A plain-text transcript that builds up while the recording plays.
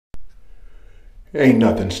Ain't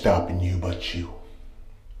nothing stopping you but you.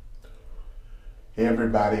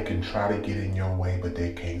 Everybody can try to get in your way, but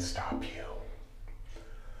they can't stop you.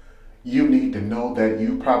 You need to know that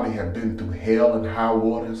you probably have been through hell and high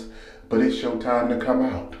waters, but it's your time to come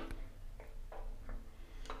out.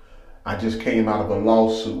 I just came out of a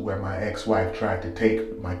lawsuit where my ex-wife tried to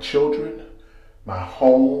take my children, my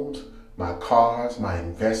homes, my cars, my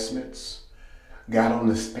investments, got on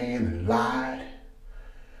the stand and lied.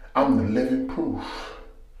 I'm the living proof.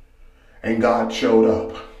 And God showed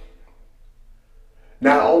up.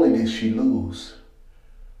 Not only did she lose,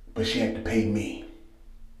 but she had to pay me.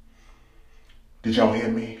 Did y'all hear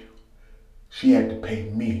me? She had to pay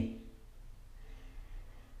me.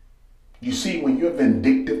 You see, when you're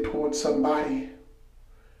vindictive towards somebody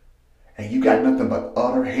and you got nothing but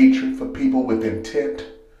utter hatred for people with intent,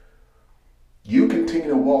 you continue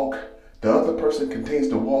to walk, the other person continues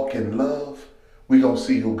to walk in love, we're going to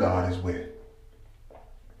see who God is with.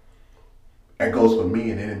 That goes for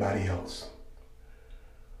me and anybody else.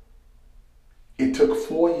 It took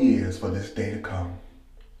 4 years for this day to come.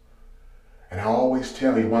 And I always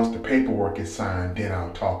tell you, once the paperwork is signed, then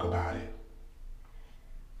I'll talk about it.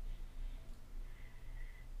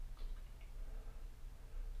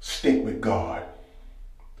 Stick with God.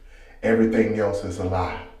 Everything else is a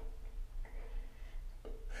lie.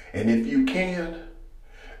 And if you can,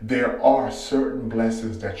 there are certain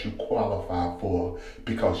blessings that you qualify for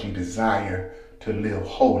because you desire to live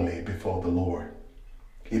holy before the Lord.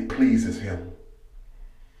 It pleases Him.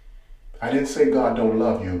 I didn't say God don't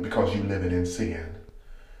love you because you living in sin.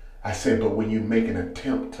 I said, but when you make an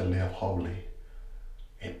attempt to live holy,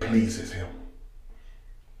 it pleases Him.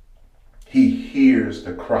 He hears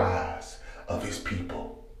the cries of His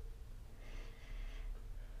people.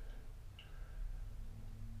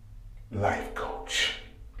 Life coach.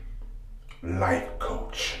 Life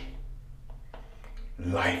coach.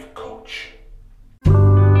 Life coach.